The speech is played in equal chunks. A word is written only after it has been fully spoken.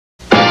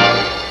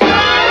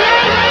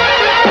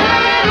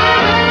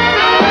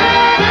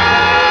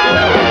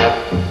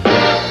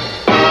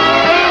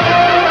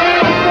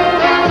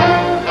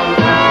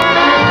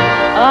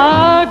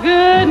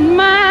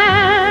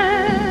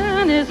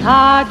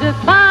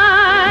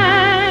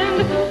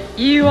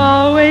you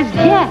always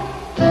get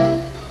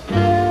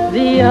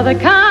the other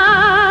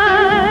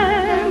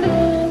kind.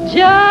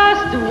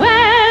 Just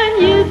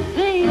when you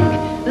think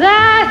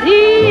that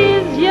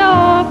he's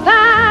your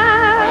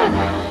pal,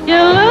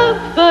 you look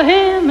for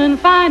him and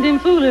find him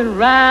fooling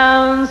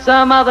around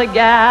some other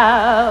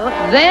gal.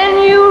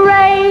 Then you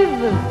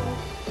rave,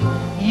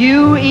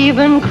 you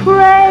even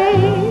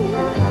crave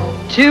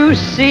to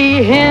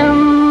see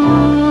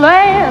him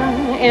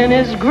laying in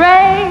his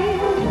grave.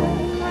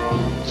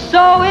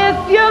 So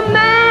if your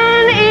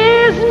man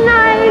is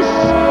nice,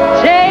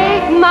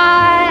 take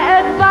my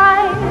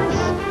advice.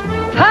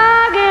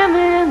 Hug him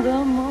in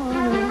the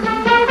morning,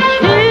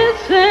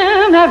 kiss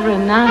him every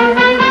night.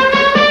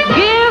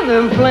 Give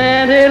him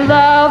plenty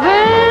loving,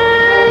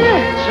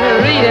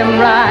 treat him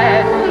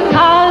right.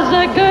 'Cause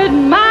a good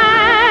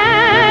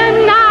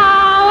man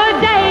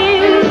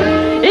nowadays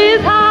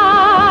is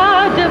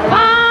hard to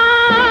find.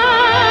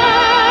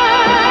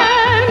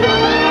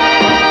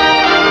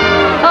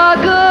 A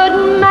good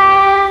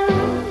man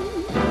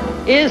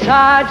is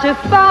hard to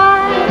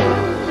find.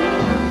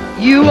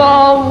 You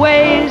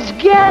always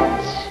get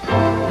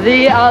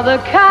the other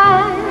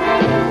kind.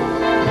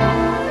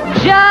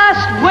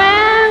 Just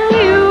when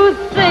you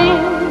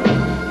think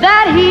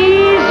that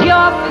he's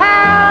your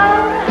pal,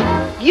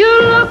 you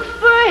look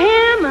for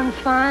him and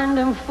find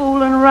him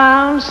fooling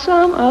around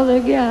some other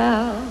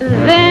gal.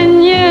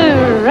 Then you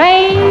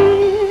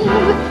rave,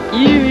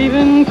 you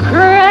even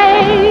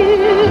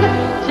crave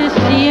to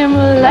see him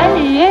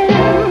laying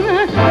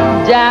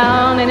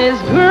down in his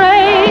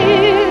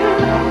grave.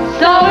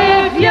 So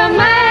if your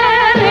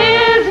man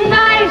is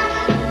nice,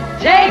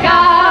 take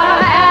our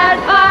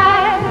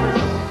advice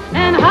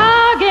and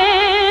hug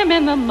him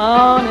in the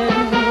morning,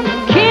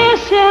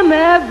 kiss him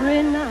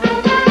every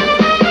night.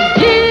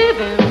 Give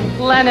him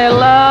plenty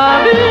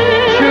love.